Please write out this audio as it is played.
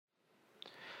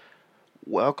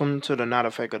Welcome to the Not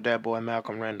a Fake or That Boy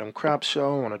Malcolm Random Crap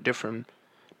Show on a different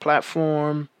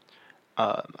platform.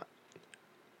 Uh,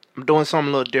 I'm doing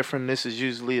something a little different. This is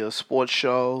usually a sports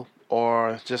show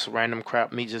or just random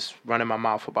crap, me just running my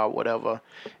mouth about whatever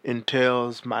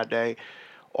entails my day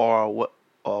or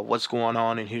what's going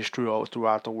on in history or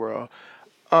throughout the world.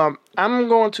 I'm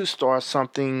going to start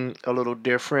something a little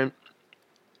different.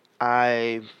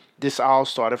 I This all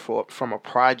started from a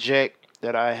project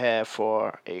that I had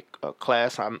for a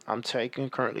class I'm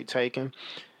currently taking.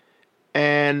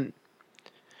 And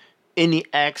in the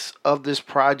acts of this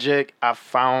project, I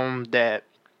found that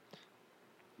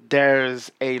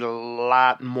there's a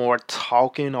lot more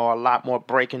talking or a lot more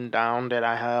breaking down that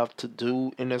I have to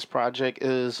do in this project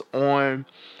is on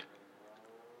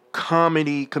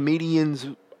comedians,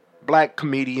 black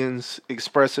comedians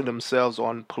expressing themselves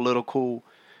on political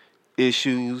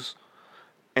issues.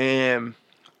 And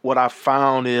what I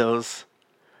found is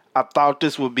I thought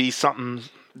this would be something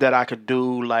that I could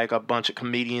do like a bunch of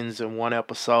comedians in one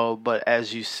episode, but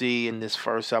as you see in this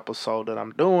first episode that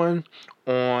I'm doing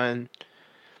on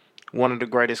one of the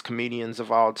greatest comedians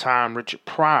of all time, Richard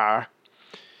Pryor,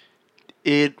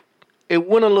 it it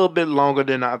went a little bit longer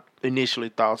than I initially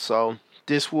thought. So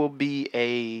this will be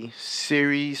a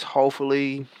series.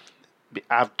 Hopefully,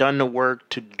 I've done the work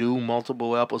to do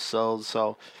multiple episodes,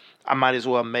 so I might as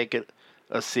well make it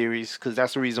a series because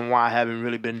that's the reason why I haven't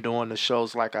really been doing the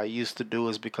shows like I used to do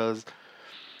is because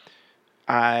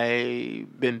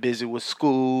I've been busy with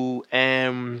school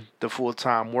and the full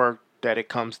time work that it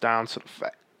comes down to the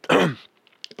fact.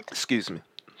 Excuse me.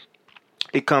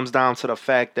 It comes down to the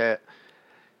fact that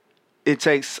it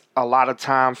takes a lot of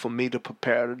time for me to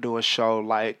prepare to do a show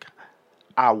like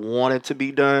I want it to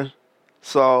be done.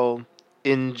 So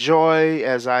enjoy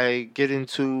as I get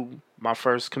into my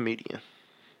first comedian.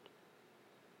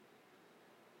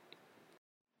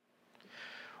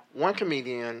 One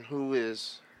comedian who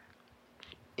is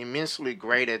immensely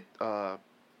great at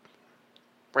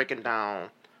breaking down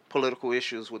political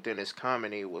issues within his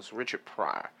comedy was Richard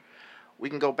Pryor. We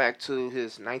can go back to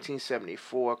his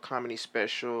 1974 comedy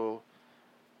special,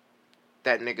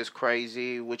 That Nigga's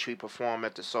Crazy, which he performed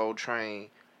at the Soul Train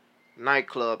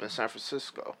nightclub in San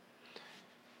Francisco.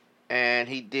 And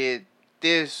he did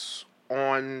this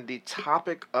on the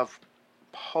topic of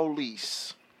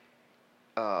police,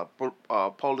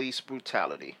 police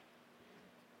brutality.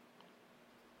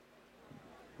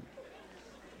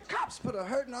 Cops put a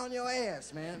hurting on your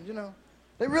ass, man,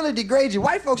 They really degrade you.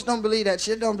 White folks don't believe that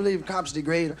shit, don't believe cops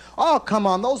degrade. Oh, come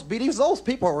on, those beatings, those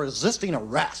people are resisting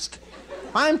arrest.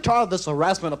 I'm tired of this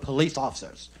harassment of police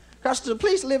officers. Because the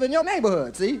police live in your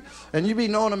neighborhood, see? And you be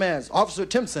knowing them as Officer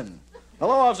Timpson.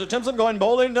 Hello, Officer Timpson, going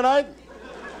bowling tonight?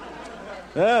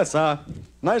 Yes,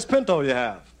 nice pinto you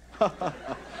have.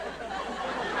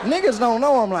 Niggas don't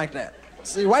know them like that.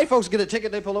 See, white folks get a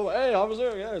ticket, they pull over. Hey,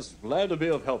 officer, yes, glad to be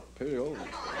of help. Here you go.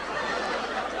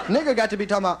 Nigga got to be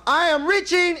talking about, I am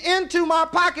reaching into my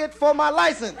pocket for my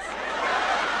license.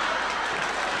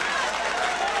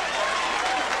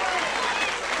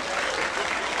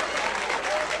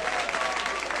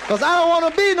 Because I don't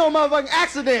want to be no motherfucking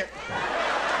accident.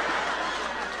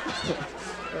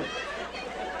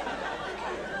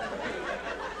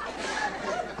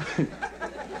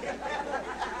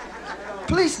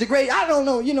 Police degrade, I don't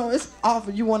know, it's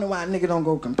awful. You wonder why a nigga don't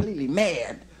go completely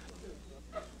mad.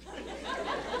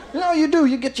 You do.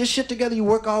 You get your shit together, you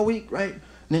work all week, right? And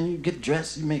then you get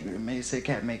dressed, you make, maybe say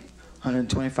cat make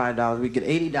 $125, we get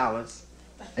 $80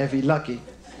 if he lucky.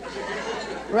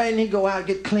 Right, and he go out,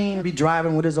 get clean, be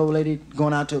driving with his old lady,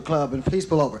 going out to a club, and police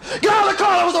pull over. Get out of the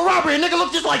car, that was a robbery, nigga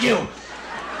look just like you. All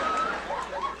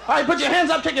right, put your hands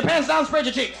up, take your pants down, spread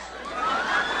your cheeks.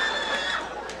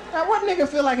 Now, what nigga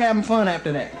feel like having fun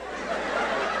after that?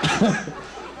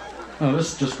 Oh,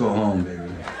 let's just go home, baby.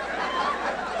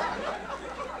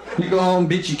 You go home,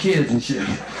 beat your kids and shit.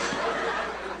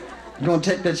 You're gonna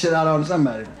take that shit out on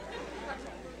somebody.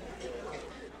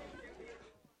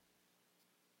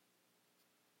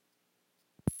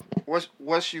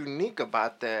 What's unique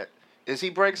about that is he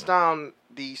breaks down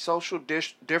the social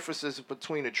differences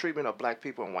between the treatment of black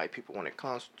people and white people when it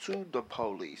comes to the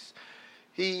police.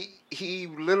 He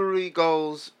literally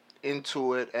goes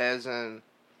into it as in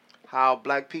how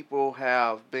black people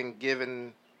have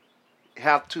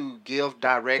to give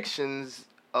directions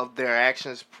of their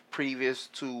actions previous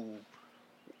to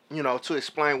to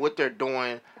explain what they're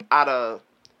doing out of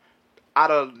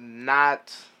out of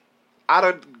not out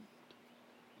of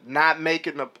not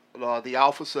making the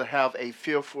officer have a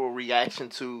fearful reaction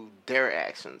to their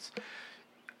actions.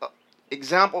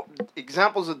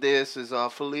 Examples of this is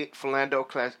Philando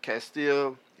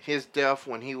Castile. his death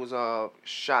when he was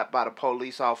shot by the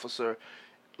police officer.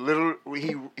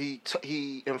 Literally,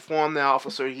 he informed the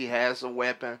officer he has a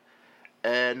weapon,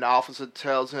 and the officer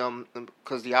tells him,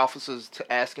 because the officer's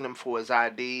asking him for his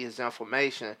ID, his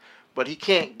information, but he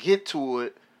can't get to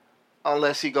it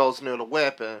unless he goes near the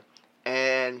weapon,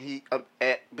 and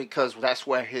because that's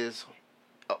where his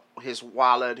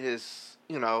wallet, his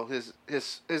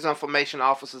information the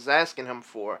officer's asking him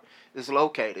for is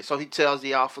located. So he tells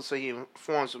the officer, he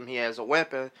informs him he has a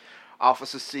weapon.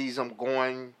 Officer sees him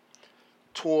going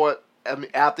toward,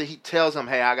 after he tells him,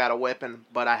 hey, I got a weapon,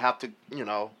 but I have to,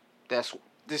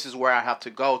 this is where I have to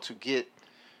go to get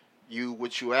you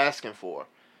what you asking for.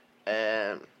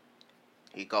 And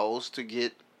he goes to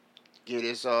get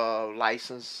his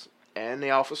license, and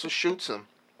the officer shoots him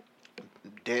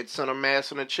dead center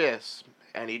mass in the chest,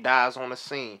 and he dies on the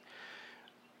scene.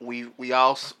 We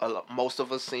all, most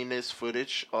of us seen this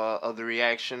footage of the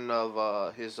reaction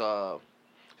of his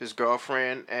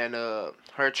girlfriend and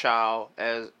her child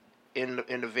as in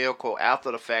the vehicle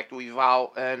after the fact.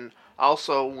 And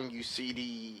also when you see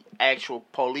the actual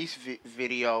police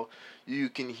video, you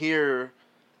can hear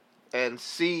and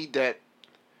see that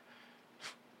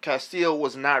Castile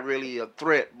was not really a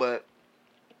threat, but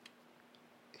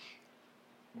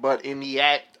in the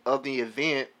act of the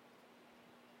event,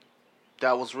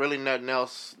 that was really nothing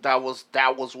else. That was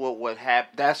what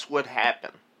happened. That's what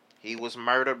happened. He was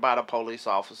murdered by the police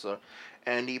officer,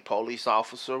 and the police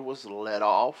officer was let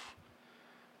off.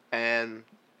 And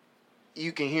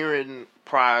you can hear in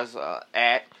Pryor's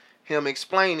act him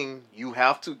explaining, you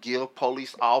have to give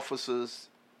police officers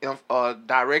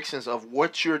directions of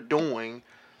what you're doing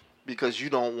because you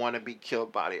don't want to be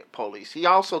killed by the police. He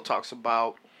also talks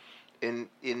about in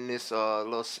this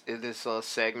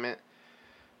segment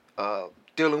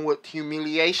dealing with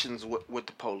humiliations with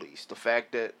the police. The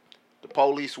fact that the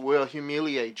police will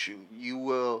humiliate you. You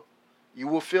will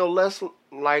feel less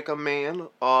like a man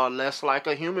or less like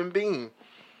a human being.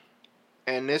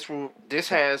 And this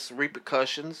has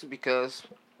repercussions because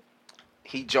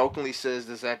he jokingly says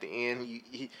this at the end.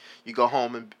 You go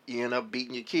home and you end up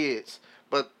beating your kids.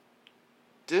 But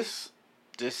this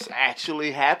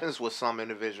actually happens with some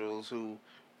individuals who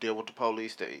deal with the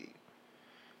police.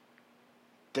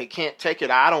 They can't take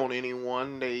it out on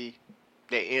anyone. They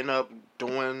end up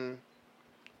doing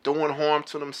harm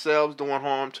to themselves, doing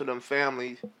harm to their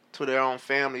own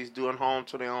families, doing harm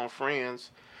to their own friends.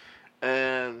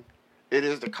 And it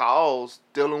is the cause,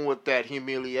 dealing with that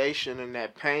humiliation and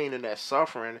that pain and that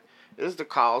suffering, is the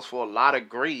cause for a lot of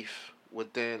grief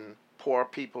within poor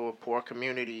people, poor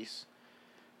communities,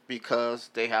 because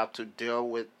they have to deal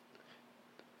with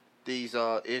these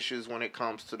issues when it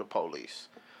comes to the police.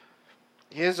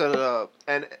 Here's another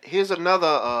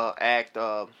act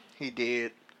he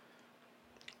did.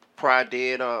 Pryor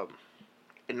did in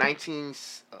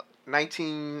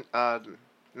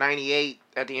 1998.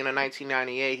 At the end of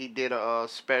 1998, he did a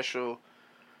special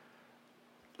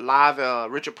live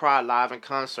Richard Pryor live in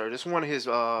concert. It's one of his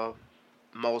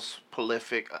most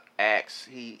prolific acts.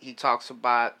 He talks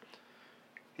about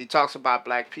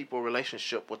black people's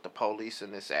relationship with the police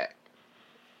in this act.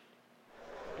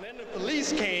 When the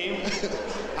police came,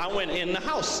 I went in the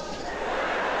house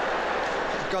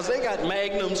because they got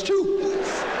magnums too,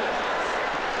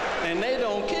 and they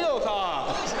don't kill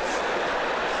cars.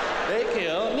 They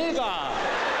kill niggas.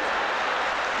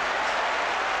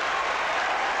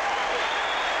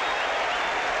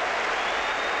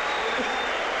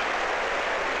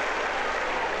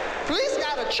 Police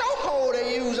got a chokehold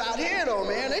they use out here though,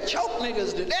 man. They choke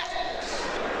niggas to death.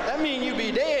 That mean you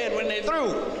be dead when they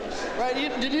through. Right?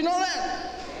 Did you know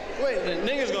that? Wait, the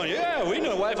niggas going, yeah, we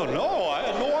know wife. No, I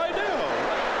had no idea.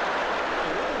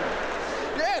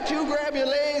 Yeah, two grab your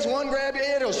legs, one grab your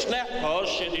head, it'll snap. Oh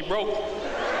shit, he broke.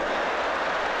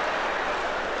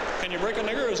 Can you break a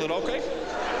nigger? Is it okay?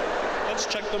 Let's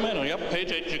check the menu. Yep,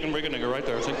 page 8, you can break a nigger right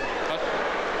there. See?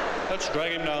 Let's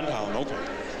drag him downtown. Okay.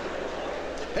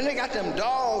 And they got them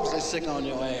dogs that sick on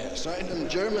your ass, right? Them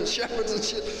German shepherds and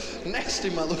shit. Nasty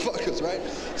motherfuckers, right?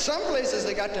 Some places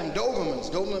they got them Dobermans,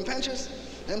 Doberman pinchers.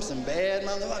 Them some bad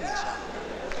motherfuckers.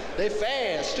 They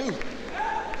fast, too.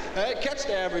 They catch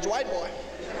the average white boy.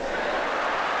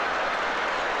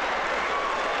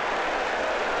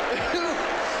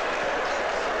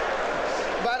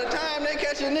 By the time they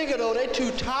catch a nigga, though, they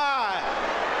too tired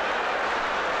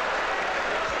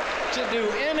to do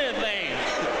anything.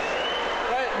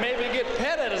 Maybe get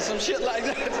petted or some shit like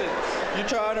that. You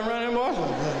try to run him off?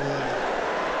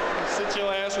 Sit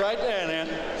your ass right there, man.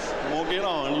 Won't get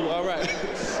on. You all right?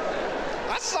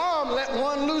 I saw him let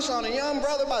one loose on a young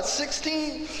brother about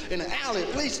 16 in the alley.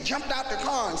 Police jumped out the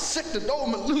car and sicked the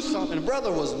Doberman loose on him. And the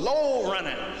brother was low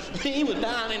running. He was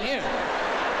down in here.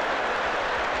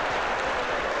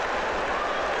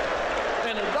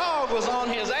 And the dog was on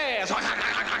his ass.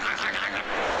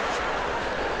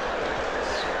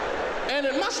 And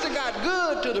it must have got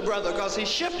good to the brother because he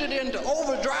shifted into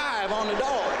overdrive on the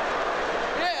dog.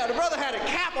 Yeah, the brother had a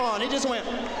cap on. He just went.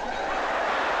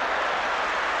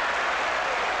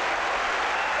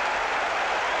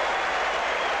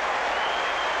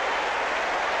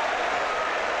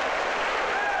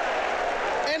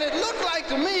 And it looked like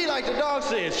to me like the dog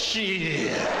said,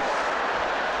 shit.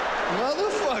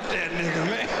 Motherfuck that nigga,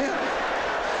 man.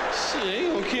 Shit, he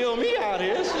gonna kill me out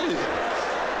here, shit.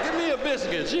 Give me a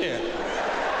biscuit, shit.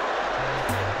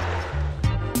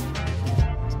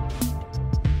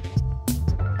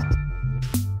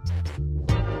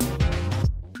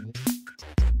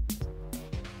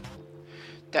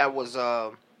 That was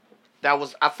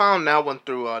I found that one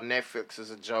through Netflix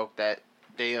as a joke that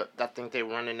I think they're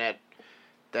running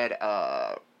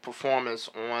that performance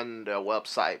on their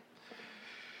website.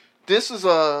 This is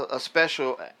a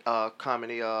special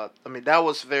comedy. I mean, that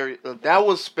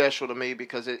was special to me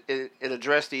because it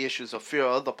addressed the issues of fear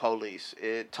of the police.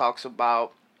 It talks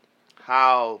about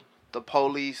how the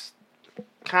police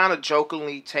kind of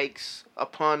jokingly takes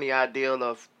upon the idea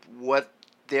of what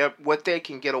they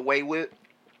can get away with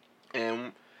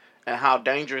and how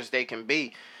dangerous they can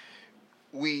be.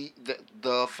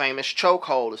 The famous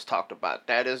chokehold is talked about.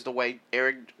 That is the way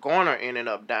Eric Garner ended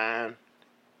up dying,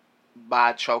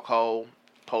 by chokehold.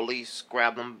 Police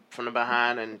grabbed him from the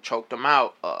behind and choked him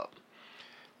out.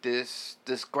 This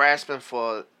grasping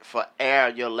for air,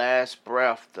 your last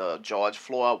breath, the George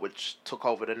Floyd, which took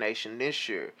over the nation this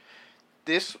year.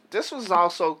 This was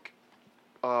also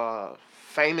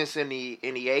famous in the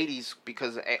 80s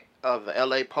because of the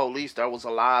LA police. There was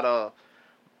a lot of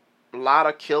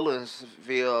killings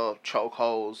via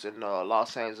chokeholds in the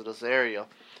Los Angeles area.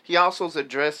 He also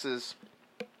addresses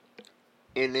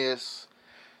in this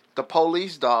the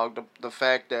police dog, the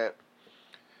fact that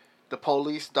the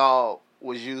police dog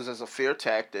was used as a fear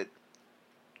tactic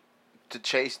to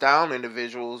chase down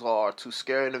individuals or to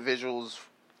scare individuals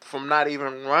from not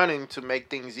even running, to make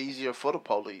things easier for the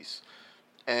police.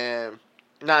 And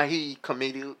now he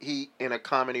in a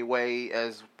comedy way,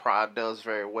 as Pride does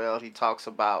very well, he talks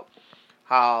about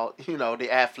how,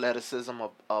 the athleticism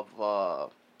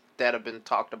of that have been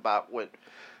talked about with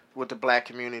the black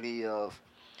community of,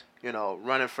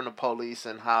 running from the police,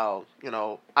 and how,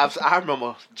 I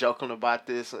remember joking about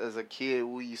this as a kid.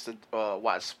 We used to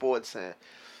watch sports, and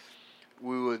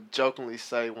we would jokingly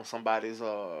say when somebody's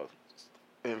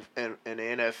in the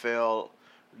NFL,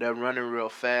 they're running real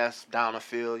fast down the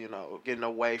field, getting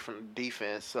away from the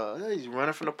defense. Hey, he's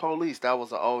running from the police. That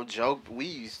was an old joke we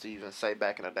used to even say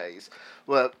back in the days.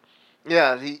 But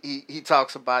yeah, he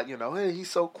talks about, hey, he's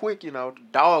so quick,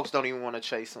 dogs don't even want to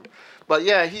chase him. But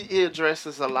yeah, he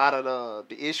addresses a lot of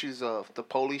the issues of the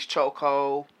police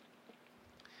chokehold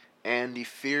and the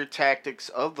fear tactics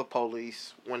of the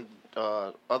police when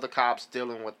other cops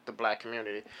dealing with the black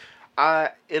community.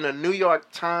 In a New York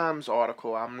Times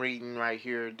article I'm reading right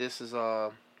here, this is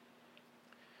on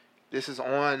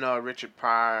Richard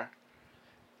Pryor,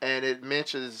 and it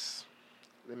mentions,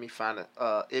 let me find it.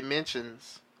 It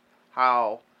mentions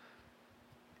how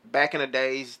back in the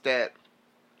days that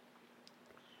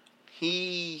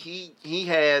he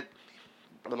had,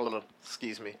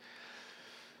 excuse me,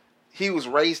 he was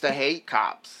raised to hate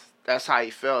cops. That's how he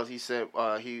felt. He said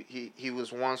he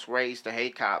was once raised to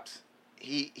hate cops.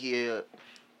 His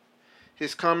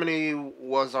company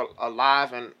was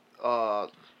alive and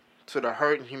to the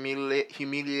hurt and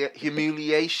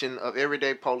humiliation of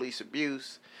everyday police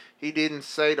abuse. He didn't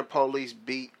say the police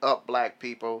beat up black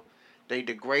people; they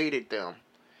degraded them.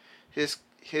 His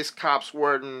cops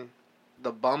weren't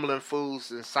the bumbling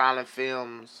fools in silent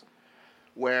films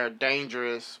were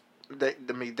dangerous.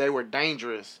 They were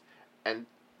dangerous, and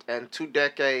 2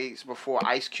 decades before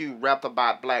Ice Cube rapped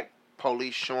about black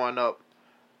police showing out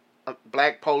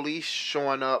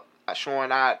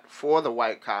for the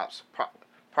white cops.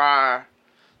 Pryor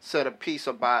said a piece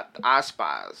about I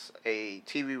Spies, a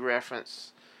TV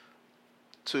reference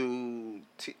to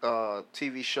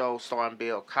TV show starring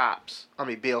Bill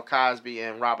Cosby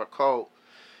and Robert Koch,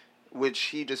 which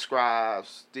he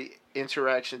describes the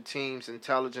interaction teams,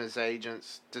 intelligence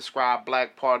agents describe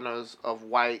black partners of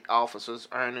white officers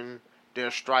earning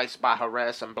their stripes by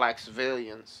harassing black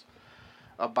civilians.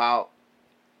 About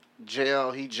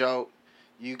jail, he joked,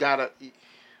 you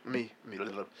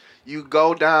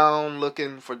go down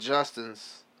looking for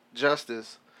justice.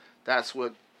 that's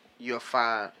what you'll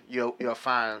find. You'll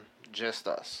find just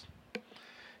us.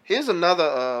 Here's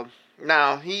another.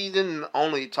 Now he didn't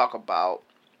only talk about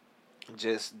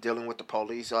just dealing with the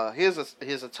police. Here's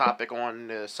a topic on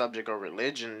the subject of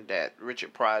religion that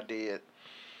Richard Pryor did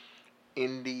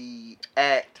in the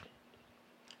act,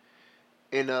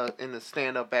 in the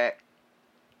stand up act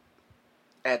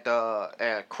at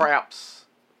Craps,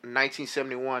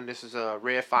 1971. This is a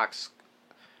Red Fox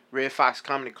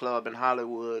Comedy Club in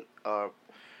Hollywood.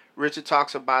 Richard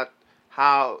talks about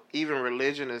how even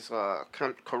religion is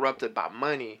corrupted by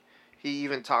money. He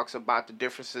even talks about the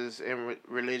differences in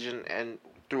religion and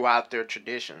throughout their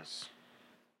traditions.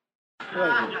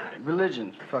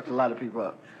 Religion fucked a lot of people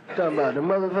up. Talking about the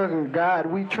motherfucking God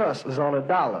we trust is on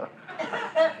 $1.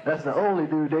 That's the only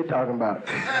dude they talking about.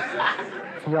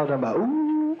 Y'all talking about,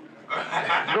 ooh,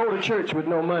 go to church with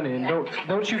no money and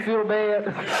don't you feel bad?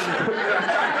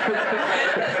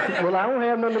 Well, I don't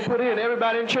have nothing to put in.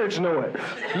 Everybody in church know it.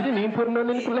 You didn't even put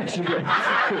nothing in the collection plate.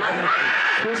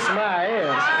 Kiss my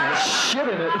ass. Shit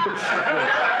in it.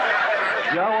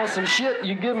 Y'all want some shit?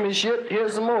 You give me shit,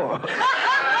 here's some more.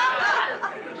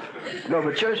 No,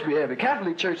 but church be heavy.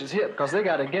 Catholic church is hip because they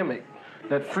got a gimmick,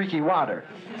 that freaky water.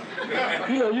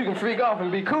 You know, you can freak off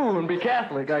and be cool and be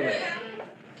Catholic.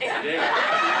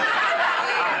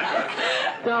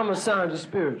 I'm a signs of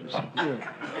spirituals. Yeah.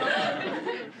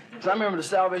 So I remember the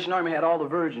Salvation Army had all the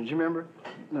virgins. You remember?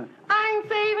 No. I'm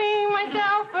saving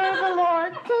myself for the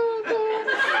Lord.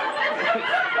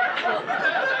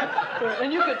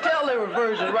 And you could tell they were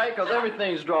virgins, right? Because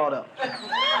everything's drawn up.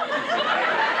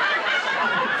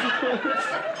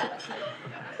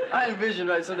 I envisioned,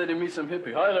 right, someday they meet some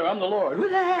hippie. Hi there, I'm the Lord.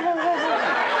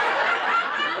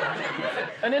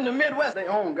 And in the Midwest, they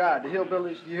own God. The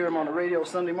hillbillies, you hear them on the radio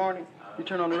Sunday morning. You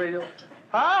turn on the radio.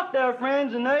 Hi there,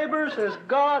 friends and neighbors. Has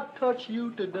God touched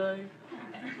you today?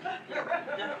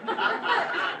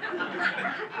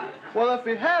 Well, if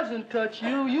he hasn't touched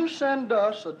you, you send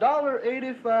us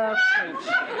 $1.85,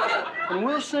 and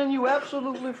we'll send you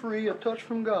absolutely free a touch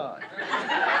from God.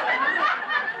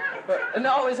 And they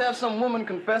always have some woman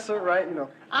confessor, right? You know.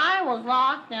 I was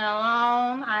lost and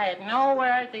alone. I had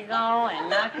nowhere to go and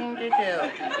nothing to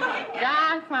do.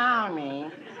 God found me.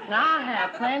 Now I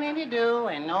have plenty to do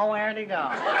and nowhere to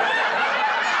go.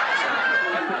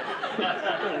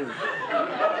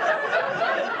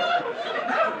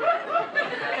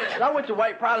 I went to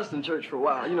white Protestant church for a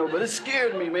while, you know, but it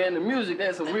scared me, man. The music, they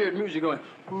had some weird music going.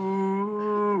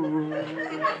 Ooh,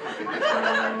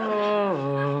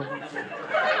 oh.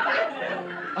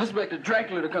 I expected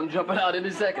Dracula to come jumping out any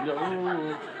second.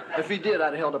 Ooh. If he did,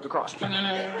 I'd have held up the cross.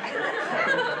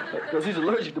 Because he's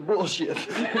allergic to bullshit.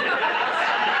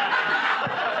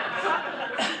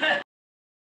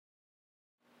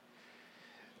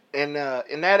 In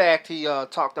that act, he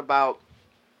talks about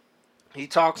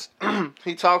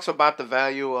the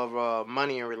value of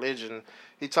money and religion.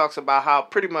 He talks about how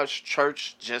pretty much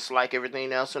church, just like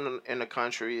everything else in the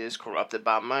country, is corrupted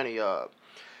by money.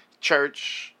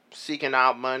 Church seeking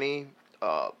out money,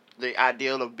 the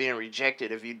ideal of being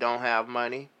rejected if you don't have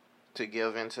money to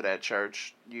give into that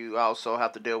church. You also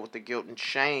have to deal with the guilt and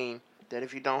shame that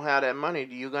if you don't have that money,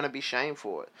 you're going to be shamed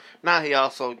for it. Now he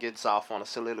also gets off on a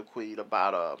soliloquy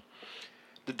about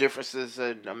the differences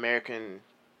in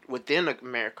within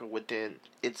America, within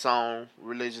its own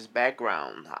religious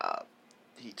background.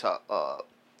 He talked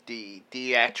the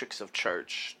theatrics of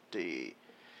church, the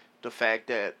fact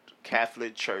that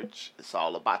Catholic Church is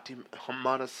all about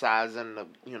harmonizing the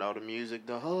music,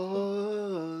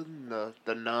 the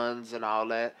nuns and all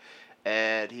that.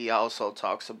 And he also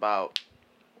talks about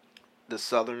the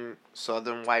southern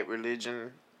white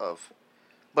religion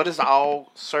but it's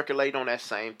all circulate on that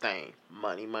same thing: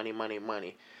 money, money, money,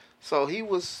 money. So he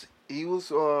was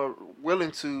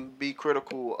willing to be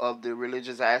critical of the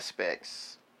religious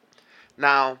aspects.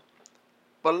 Now,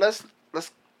 but let's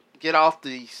get off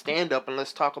the stand-up and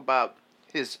let's talk about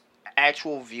his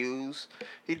actual views.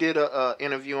 He did a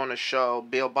interview on the show,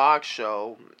 Bill Boggs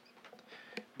Show,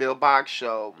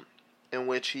 in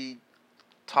which he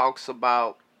talks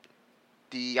about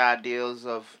the ideals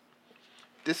of.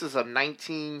 This is a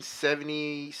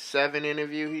 1977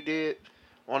 interview he did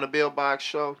on the Bill Boggs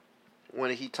Show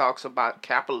when he talks about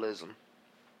capitalism.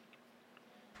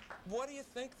 What do you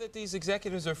think that these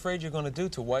executives are afraid you're going to do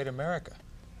to white America?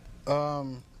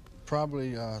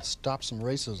 Probably stop some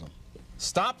racism.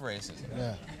 Stop racism?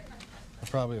 Yeah. I'm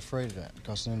probably afraid of that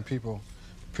because then people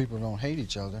don't hate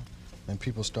each other, and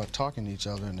people start talking to each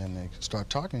other, and then they start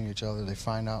talking to each other, they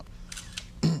find out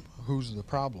who's the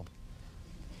problem.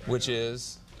 Which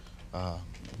is?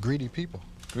 Greedy people.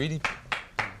 Greedy?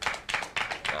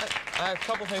 I have a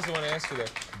couple things I want to ask you there.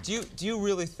 Do you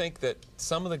really think that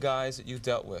some of the guys that you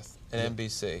dealt with at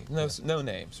NBC, no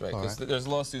names, right? Because there's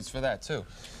lawsuits for that too,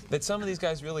 that some of these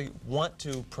guys really want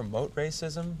to promote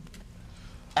racism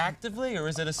actively, or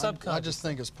is it a subconscious? I just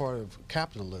think it's part of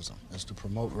capitalism, is to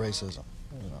promote racism,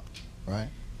 you know, right?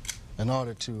 In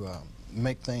order to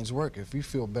make things work. If you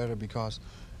feel better because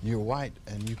you're white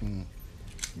and you can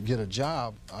get a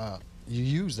job, you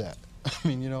use that. I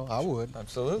mean, you know, I would.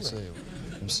 Absolutely. Say,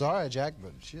 I'm sorry, Jack,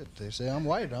 but shit, they say I'm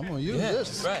white. I'm going to use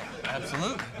this. Right.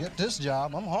 Absolutely. Get this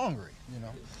job. I'm hungry, you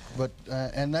know. But,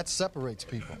 and that separates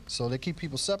people. So they keep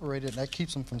people separated, and that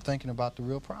keeps them from thinking about the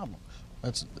real problem.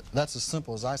 That's as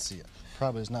simple as I see it.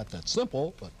 Probably it's not that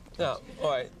simple, but... Now,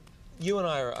 all right, you and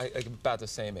I are about the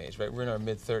same age, right? We're in our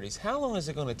mid-30s. How long is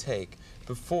it going to take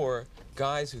before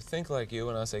guys who think like you,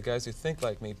 and I say guys who think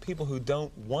like me, people who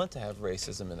don't want to have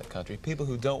racism in the country, people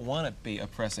who don't want to be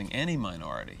oppressing any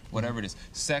minority, whatever it is,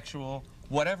 sexual,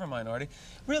 whatever minority,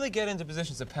 really get into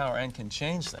positions of power and can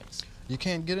change things? You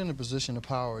can't get in a position of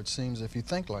power, it seems, if you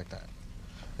think like that.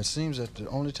 It seems that the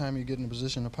only time you get in a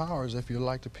position of power is if you're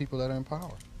like the people that are in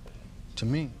power. To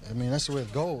me, I mean, that's the way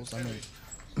it goes. I mean,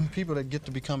 people that get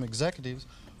to become executives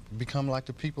become like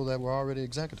the people that were already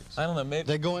executives. I don't know, maybe...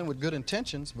 They go in with good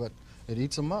intentions, but it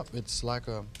eats them up. It's like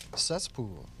a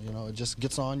cesspool, you know, it just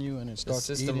gets on you and it starts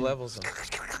the system eating. levels them.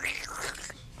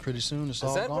 Pretty soon it's all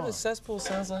Is that gone. what a cesspool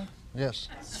sounds like? Yes.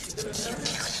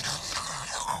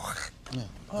 Yeah.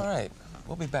 All right,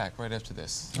 we'll be back right after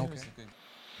this. Okay.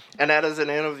 And that is an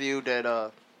interview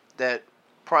that that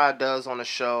Pryor does on the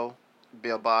show,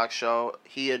 Bill Boggs show.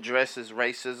 He addresses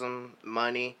racism,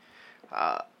 money.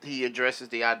 He addresses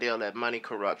the idea that money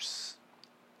corrupts.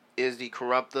 Is the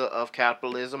corrupter of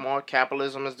capitalism, or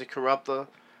capitalism is the corrupter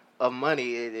of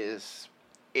money? It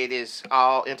is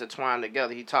all intertwined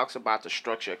together. He talks about the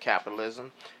structure of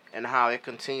capitalism and how it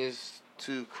continues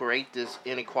to create this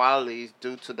inequalities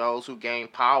due to those who gain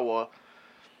power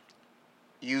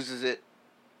uses it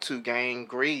to gain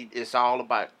greed. It's all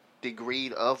about the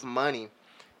greed of money.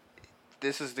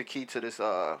 This is the key to this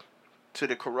to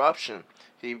the corruption.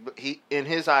 He in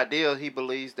his idea, he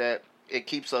believes that it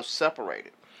keeps us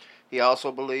separated. He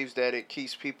also believes that it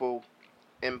keeps people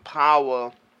in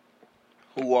power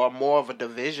who are more of a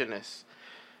divisionist.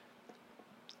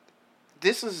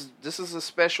 This is a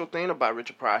special thing about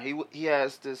Richard Pryor. He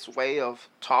has this way of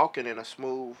talking in a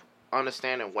smooth,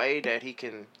 understanding way that he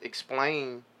can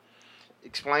explain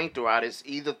throughout. It's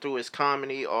either through his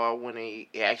comedy or when he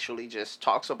actually just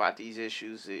talks about these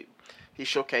issues. He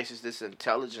showcases this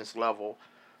intelligence level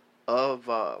of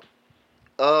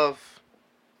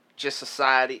just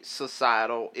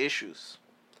societal issues.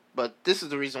 But this is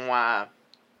the reason why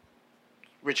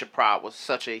Richard Pryor was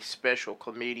such a special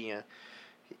comedian.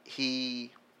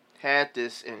 He had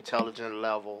this intelligent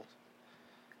level,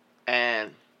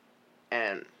 and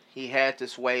he had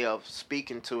this way of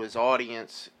speaking to his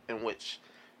audience in which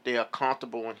they are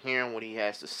comfortable in hearing what he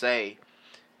has to say,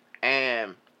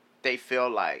 and they feel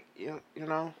like you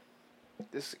know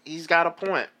he's got a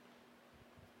point.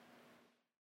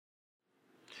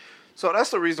 So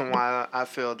that's the reason why I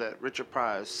feel that Richard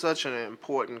Pryor is such an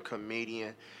important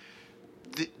comedian.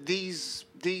 This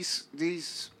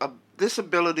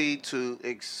ability to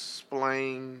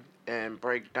explain and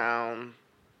break down,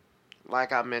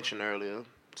 like I mentioned earlier,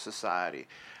 society.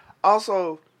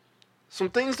 Also, some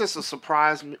things that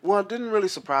surprised me. Well, it didn't really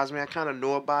surprise me. I kind of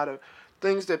knew about it.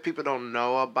 Things that people don't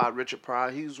know about Richard Pryor.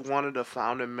 He's one of the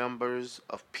founding members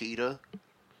of PETA.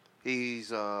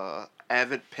 He's an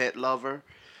avid pet lover.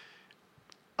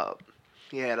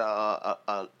 He had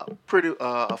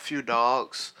a few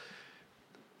dogs.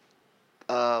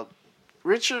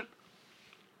 Richard,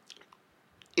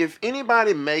 if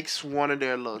anybody makes one of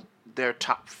their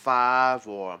top 5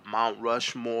 or Mount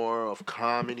Rushmore of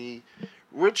comedy,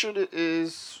 Richard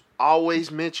is always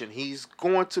mentioned. He's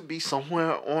going to be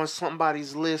somewhere on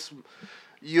somebody's list.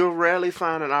 You'll rarely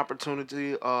find an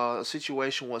opportunity, a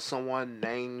situation where someone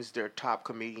names their top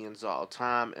comedians all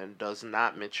time and does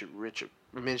not mention Richard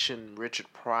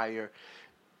Pryor.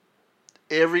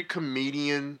 Every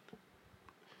comedian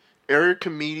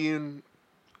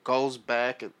goes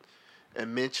back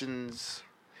and mentions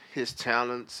his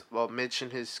talents, or mention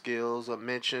his skills, or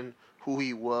mention who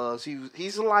he was.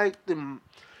 He's like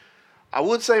I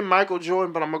would say Michael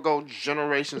Jordan, but I'm gonna go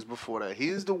generations before that.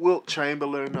 He's the Wilt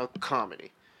Chamberlain of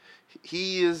comedy.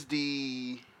 He is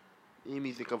the, let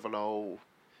me think of an old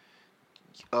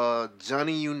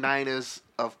Johnny Unitas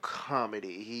of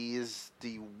comedy. He is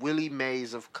the Willie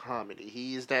Mays of comedy.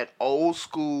 He is that old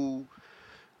school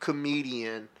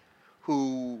comedian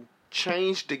who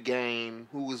changed the game,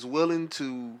 who was willing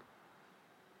to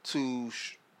to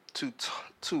to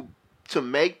to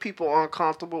make people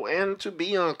uncomfortable and to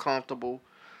be uncomfortable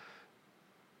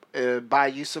by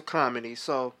use of comedy.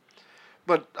 So,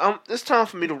 but it's time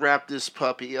for me to wrap this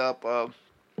puppy up.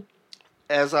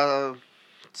 As I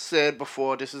said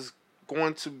before, this is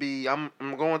going to be. I'm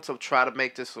going to try to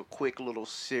make this a quick little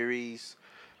series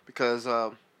because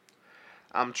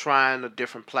I'm trying a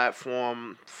different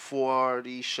platform for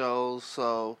these shows.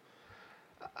 So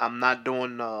I'm not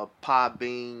doing the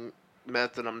Podbean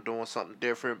method. I'm doing something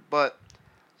different, but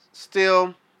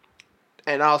still.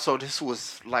 And also, this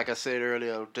was, like I said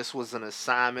earlier, this was an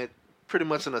assignment, pretty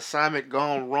much an assignment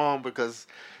gone wrong because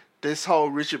this whole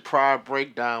Richard Pryor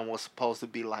breakdown was supposed to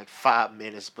be like 5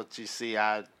 minutes, but you see,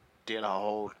 I did a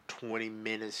whole 20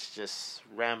 minutes just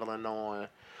rambling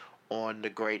on the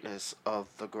greatness of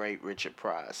the great Richard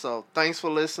Pryor. So, thanks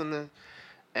for listening,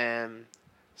 and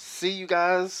see you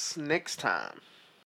guys next time.